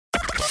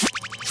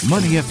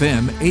Money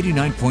FM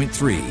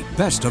 89.3,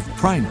 best of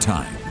prime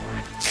time.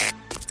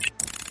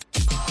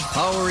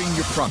 Powering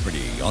your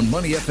property on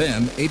Money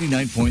FM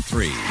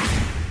 89.3.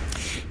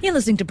 You're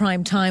listening to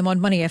Prime Time on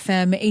Money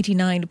FM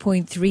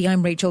 89.3.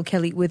 I'm Rachel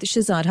Kelly with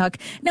Shazad Haq.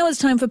 Now it's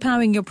time for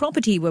Powering Your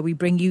Property, where we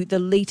bring you the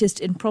latest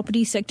in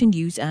property sector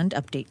news and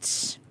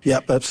updates.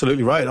 Yep,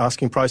 absolutely right.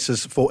 Asking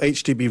prices for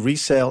HDB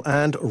resale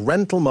and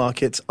rental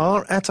markets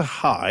are at a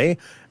high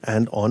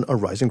and on a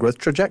rising growth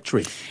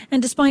trajectory.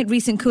 And despite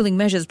recent cooling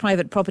measures,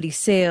 private property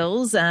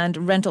sales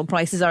and rental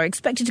prices are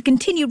expected to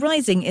continue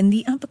rising in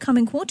the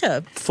upcoming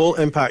quarter. Full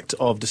impact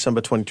of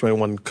December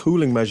 2021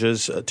 cooling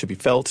measures to be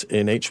felt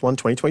in H1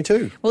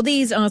 2022. Well,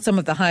 these are some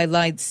of the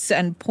highlights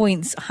and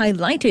points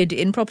highlighted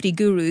in Property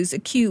Guru's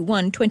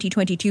Q1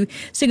 2022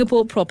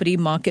 Singapore Property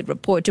Market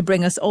Report. To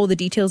bring us all the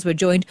details, we're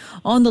joined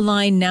on the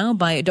line now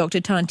by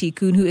Dr. Tan Tee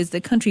Koon, who is the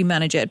Country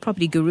Manager at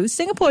Property Guru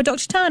Singapore.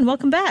 Dr. Tan,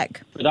 welcome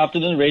back. Good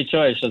afternoon,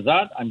 Rachel and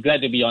Shazad. I'm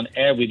glad to be on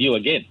air with you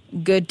again.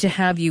 Good to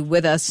have you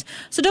with us.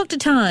 So, Dr.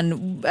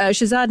 Tan,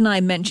 Shazad and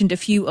I mentioned a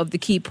few of the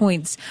key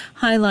points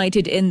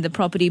highlighted in the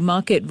Property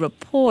Market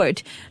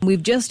Report.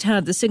 We've just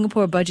had the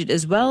Singapore budget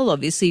as well.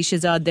 Obviously,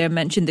 Shazad there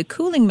mentioned the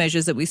cooling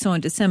measures that we saw in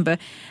December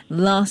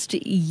last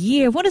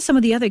year. What are some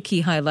of the other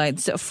key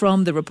highlights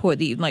from the report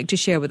that you'd like to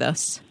share with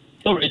us?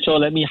 So, Rachel,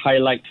 let me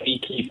highlight three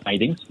key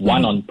findings.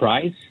 One on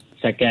price,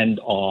 second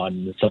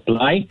on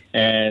supply,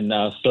 and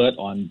third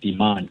on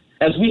demand.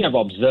 As we have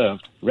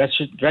observed,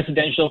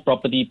 residential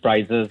property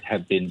prices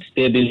have been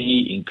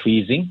steadily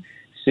increasing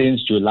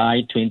since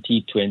July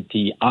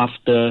 2020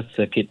 after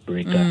circuit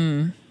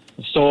breaker.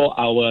 So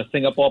our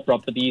Singapore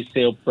Property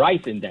Sale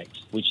Price Index,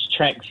 which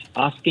tracks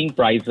asking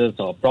prices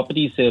of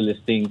property sale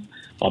listings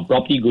on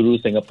Property Guru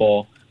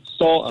Singapore,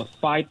 saw a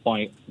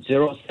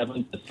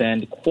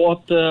 5.07%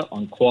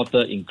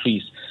 quarter-on-quarter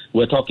increase.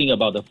 We're talking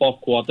about the fourth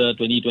quarter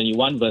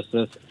 2021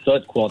 versus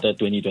third quarter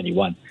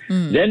 2021.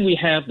 Then we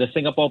have the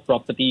Singapore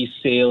Property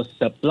Sales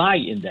Supply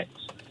Index,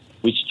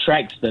 which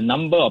tracks the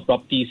number of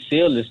property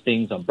sale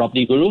listings on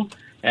Property Guru,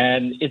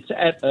 and it's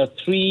at a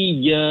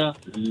 3-year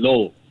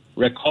low,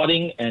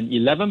 recording an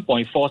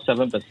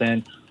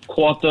 11.47%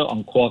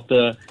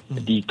 quarter-on-quarter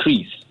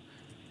decrease.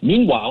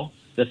 Meanwhile,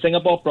 the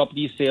Singapore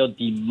Property Sale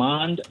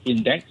Demand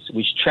Index,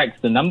 which tracks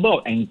the number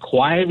of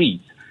enquiries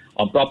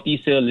on property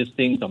sale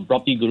listings on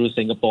Property Guru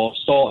Singapore,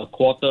 saw a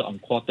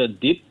quarter-on-quarter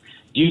dip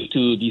due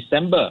to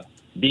December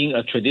being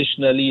a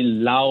traditionally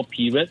low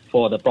period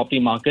for the property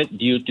market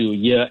due to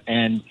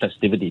year-end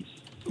festivities.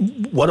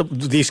 What are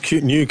these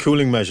new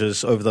cooling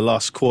measures over the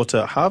last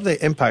quarter? How have they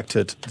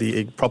impacted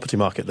the property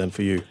market then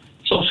for you?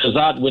 So,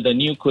 Shazad, with the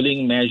new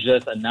cooling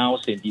measures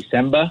announced in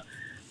December,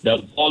 the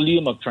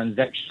volume of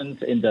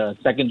transactions in the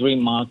secondary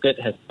market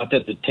has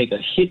started to take a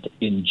hit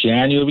in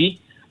January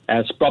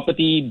as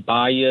property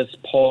buyers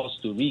pause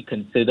to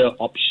reconsider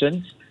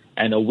options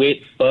and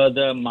await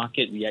further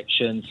market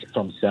reactions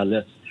from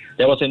sellers.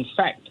 There was, in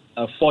fact,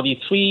 a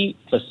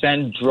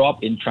 43%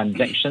 drop in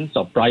transactions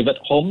of private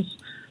homes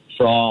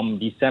from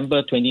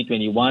December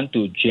 2021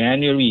 to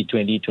January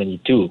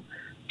 2022.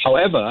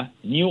 However,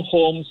 new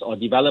homes or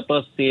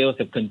developer sales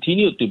have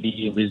continued to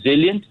be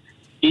resilient,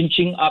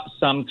 inching up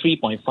some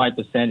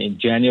 3.5% in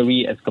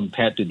January as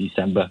compared to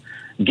December.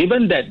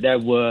 Given that there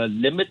were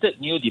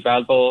limited new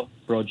developer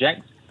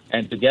projects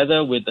and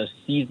together with the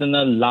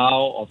seasonal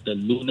lull of the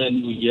Lunar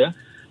New Year,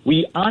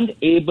 we aren't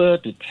able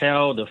to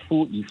tell the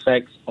full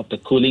effects of the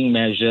cooling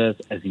measures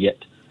as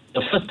yet.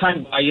 The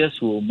first-time buyers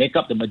who make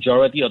up the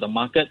majority of the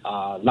market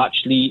are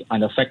largely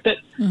unaffected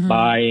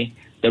by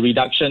the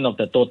reduction of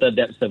the total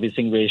debt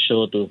servicing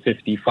ratio to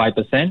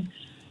 55%.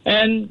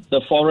 And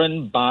the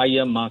foreign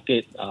buyer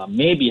market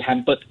may be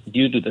hampered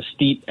due to the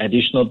steep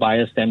additional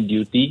buyer stamp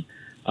duty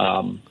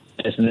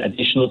as an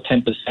additional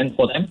 10%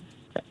 for them.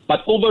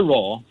 But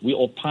overall, we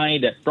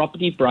opine that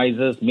property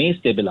prices may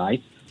stabilize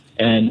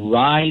and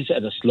rise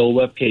at a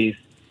slower pace.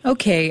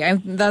 Okay,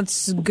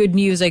 that's good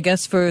news, I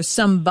guess, for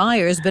some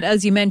buyers. But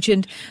as you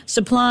mentioned,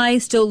 supply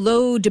still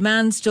low,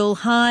 demand still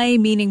high,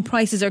 meaning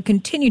prices are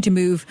continuing to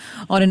move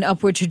on an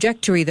upward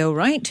trajectory, though,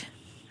 right?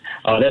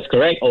 That's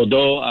correct,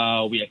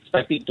 although we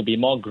expect it to be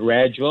more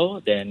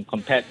gradual than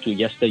compared to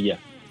yesteryear.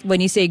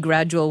 When you say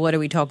gradual, what are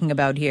we talking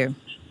about here?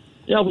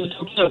 Yeah, we're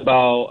talking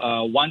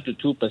about 1 to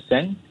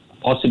 2%,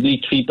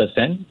 possibly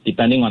 3%,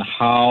 depending on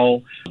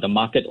how the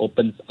market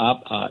opens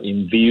up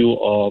in view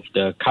of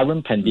the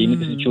current pandemic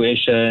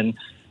situation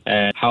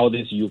and how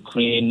this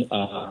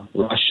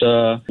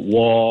Ukraine-Russia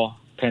war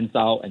pans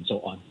out and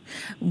so on.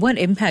 What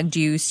impact do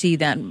you see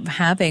that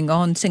having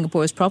on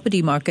Singapore's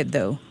property market,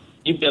 though?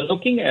 If you're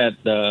looking at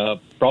the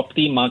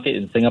property market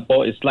in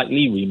Singapore, it's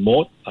slightly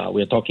remote.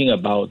 We're talking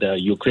about the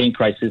Ukraine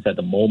crisis at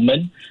the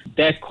moment.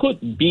 There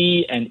could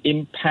be an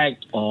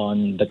impact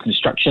on the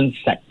construction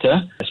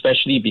sector,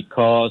 especially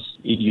because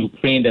in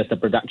Ukraine there's the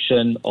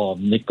production of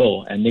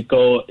nickel, and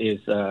nickel is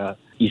an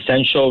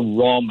essential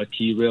raw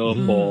material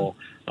for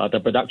the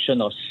production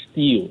of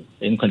steel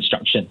in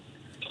construction.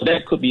 So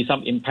there could be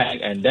some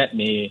impact, and that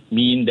may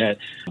mean that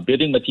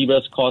building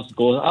materials costs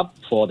go up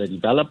for the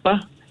developer.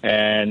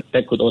 and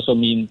that could also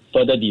mean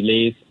further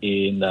delays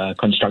in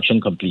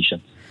construction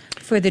completion.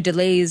 Further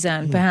delays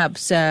and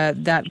perhaps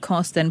that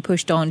cost then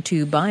pushed on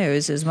to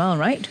buyers as well,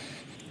 right?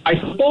 I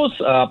suppose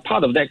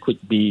part of that could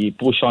be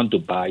pushed on to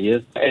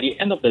buyers. At the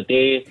end of the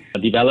day,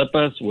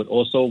 developers would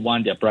also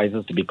want their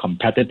prices to be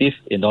competitive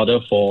in order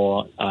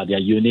for their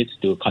units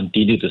to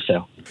continue to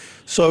sell.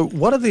 So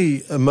what are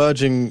the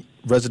emerging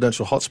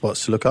residential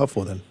hotspots to look out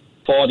for then?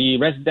 For the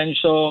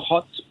residential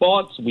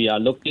hotspots, we are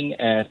looking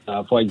at,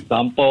 for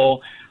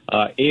example,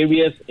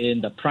 areas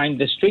in the prime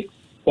district.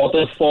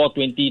 Quarter 4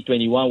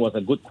 2021 was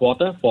a good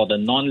quarter for the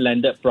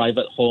non-landed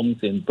private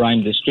homes in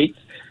prime districts.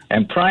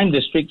 And prime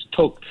districts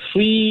took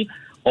 3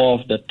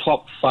 of the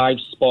top 5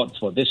 spots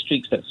for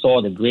districts that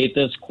saw the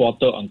greatest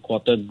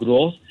quarter-on-quarter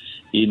growth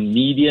in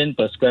median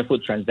per square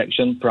foot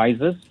transaction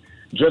prices,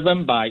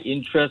 driven by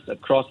interest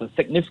across a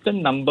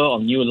significant number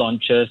of new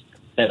launches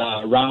that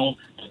are around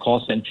the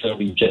core central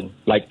region,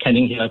 like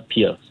Canning Hill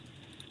Piers.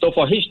 So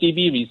for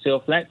HDB resale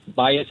flats,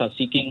 buyers are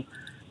seeking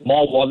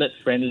more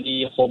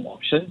wallet-friendly home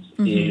options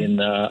in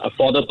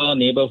affordable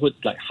neighborhoods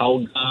like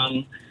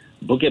Hougang,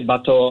 Bukit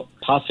Batok,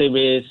 Pasir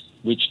Ris,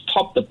 which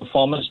top the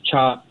performance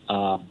chart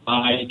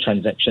by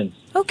transactions.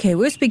 Okay,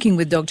 we're speaking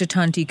with Dr.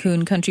 Tan Tee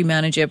Koon, Country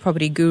Manager,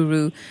 Property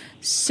Guru,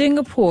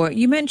 Singapore.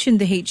 You mentioned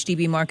the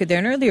HDB market there,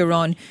 and earlier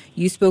on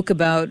you spoke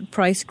about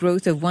price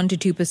growth of 1%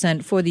 to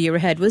 2% for the year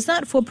ahead. Was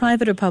that for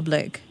private or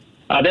public?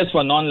 That's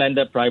for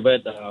non-landed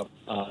private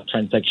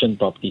transaction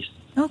properties.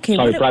 Okay.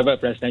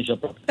 Private residential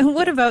properties. And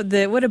what about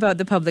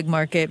the public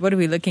market? What are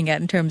we looking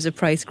at in terms of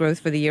price growth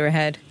for the year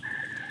ahead?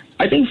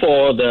 I think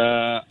for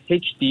the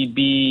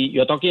HDB,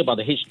 you're talking about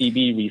the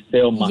HDB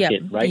resale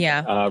market, right?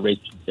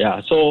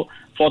 Yeah. So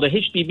for the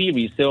HDB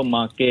resale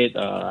market,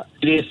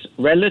 it is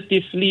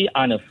relatively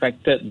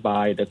unaffected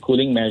by the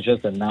cooling measures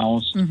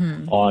announced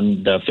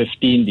on the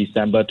 15th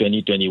December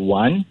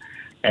 2021.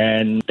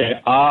 And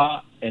there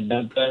are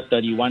another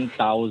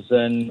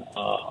 31,000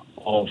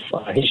 of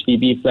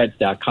HDB flats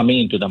that are coming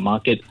into the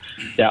market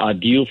that are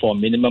due for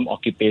minimum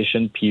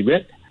occupation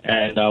period.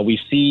 And we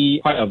see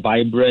quite a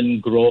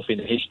vibrant growth in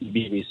the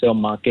HDB resale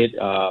market.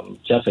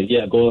 Just a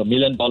year ago, $1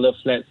 million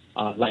flats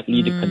are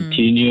likely to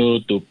continue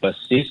to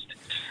persist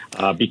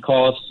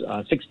because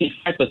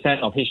 65%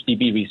 of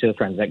HDB resale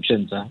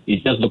transactions,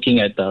 is just looking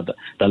at the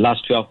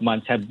last 12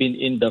 months, have been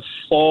in the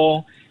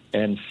 4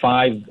 and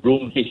 5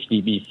 room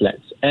HDB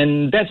flats.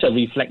 And that's a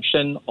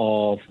reflection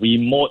of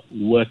remote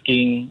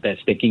working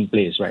that's taking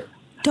place, right?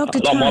 Dr.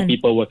 A lot more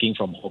people working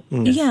from home.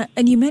 Yeah,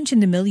 and you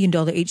mentioned the $1 million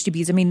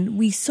HDBs. I mean,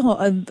 we saw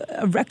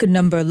a record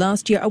number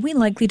last year. Are we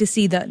likely to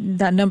see that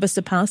number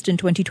surpassed in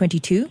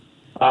 2022?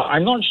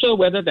 I'm not sure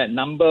whether that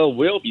number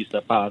will be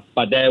surpassed,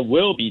 but there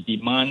will be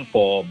demand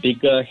for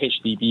bigger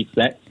HDB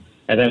flats,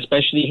 and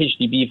especially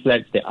HDB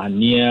flats that are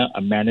near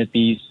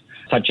amenities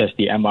such as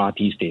the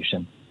MRT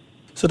station.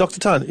 So, Dr.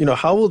 Tan,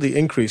 how will the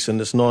increase in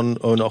this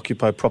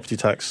non-owner-occupied property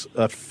tax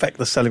affect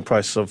the selling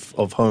price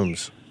of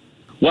homes?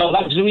 Well,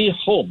 luxury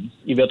homes,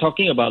 if you're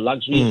talking about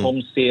luxury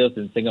home sales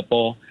in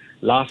Singapore,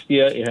 last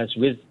year it has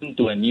risen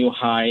to a new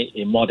high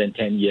in more than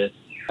 10 years.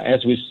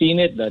 As we've seen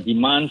it, the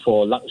demand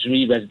for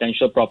luxury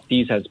residential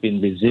properties has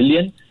been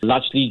resilient,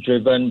 largely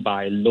driven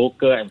by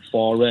local and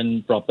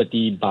foreign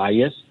property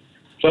buyers.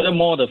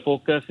 Furthermore, the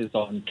focus is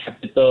on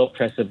capital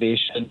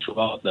preservation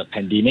throughout the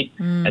pandemic,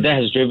 and that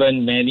has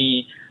driven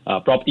many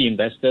property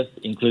investors,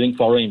 including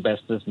foreign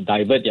investors, to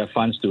divert their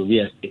funds to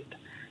real estate.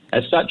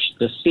 As such,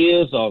 the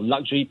sales of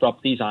luxury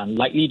properties are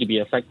unlikely to be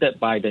affected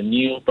by the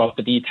new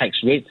property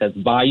tax rates, as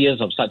buyers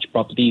of such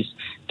properties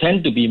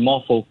tend to be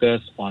more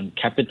focused on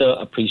capital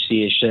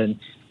appreciation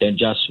than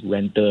just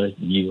rental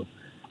yield.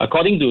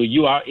 According to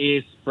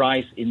URA's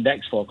price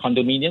index for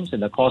condominiums in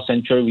the core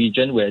central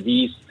region, where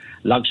these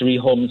luxury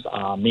homes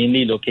are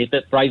mainly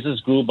located,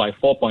 prices grew by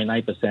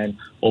 4.9%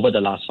 over the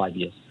last 5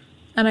 years.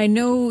 And I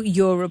know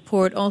your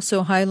report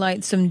also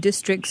highlights some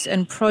districts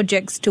and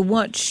projects to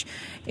watch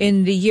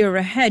in the year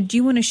ahead. Do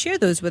you want to share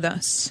those with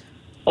us?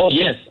 Oh,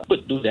 yes, I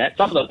could do that.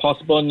 Some of the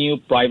possible new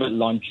private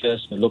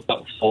launches to look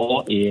out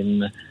for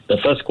in the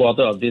first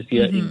quarter of this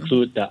year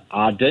include the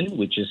Arden,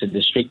 which is in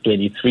District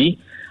 23.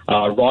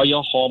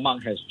 Royal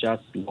Hallmark has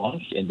just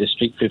launched in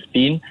District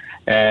 15,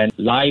 and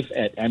Live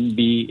at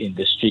MB in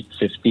District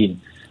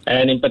 15.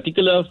 And in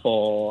particular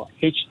for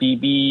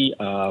HDB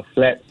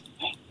flats,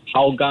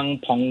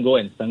 Hougang,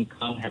 Punggol and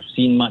Sengkang have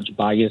seen much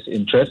buyers'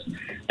 interest,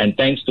 and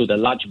thanks to the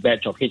large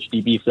batch of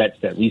HDB flats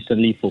that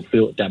recently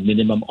fulfilled their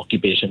minimum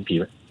occupation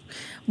period.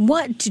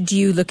 What do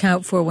you look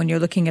out for when you're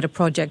looking at a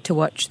project to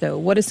watch, though?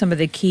 What are some of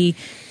the key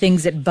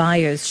things that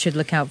buyers should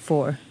look out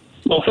for?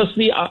 Well,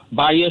 firstly,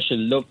 buyers should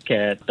look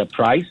at the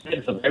price.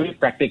 It's a very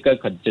practical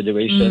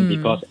consideration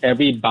because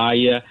every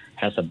buyer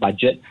has a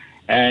budget.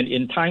 And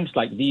in times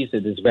like these,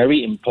 it is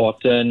very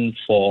important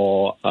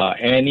for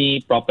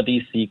any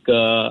property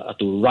seeker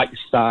to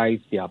right-size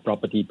their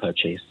property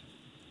purchase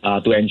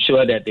to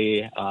ensure that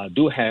they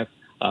do have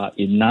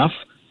enough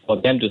for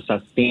them to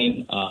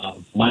sustain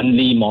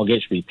monthly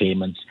mortgage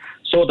repayments.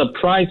 So the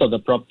price of the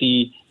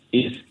property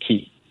is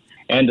key.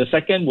 And the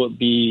second would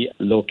be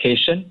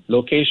location.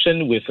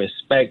 Location with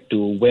respect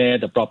to where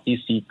the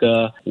property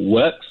seeker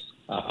works,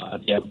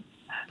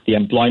 the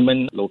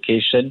employment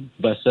location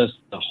versus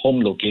the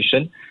home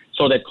location,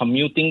 so that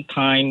commuting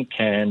time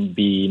can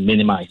be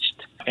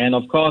minimized. And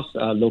of course,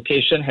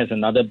 location has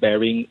another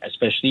bearing,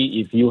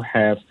 especially if you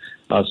have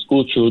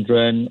school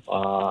children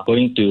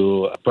going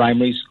to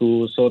primary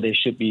school, so they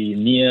should be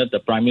near the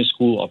primary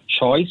school of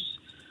choice.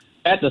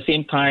 At the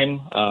same time,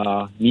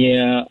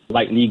 near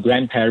likely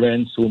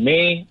grandparents who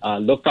may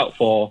look out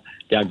for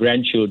their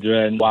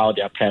grandchildren while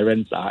their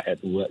parents are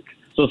at work.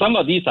 So some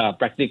of these are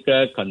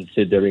practical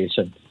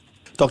considerations.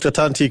 Dr.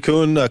 Tan Tee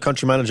Koon,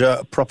 Country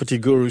Manager, Property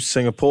Guru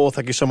Singapore,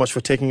 thank you so much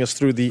for taking us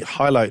through the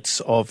highlights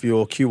of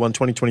your Q1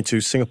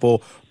 2022 Singapore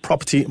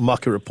Property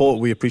Market Report.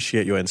 We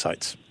appreciate your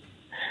insights.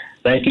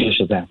 Thank you,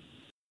 Shazam.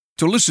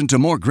 To listen to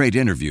more great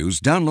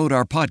interviews, download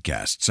our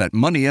podcasts at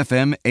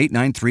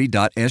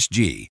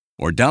moneyfm893.sg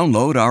or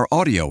download our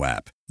audio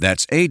app.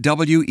 That's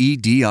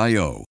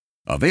AWEDIO.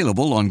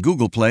 Available on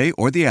Google Play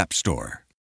or the App Store.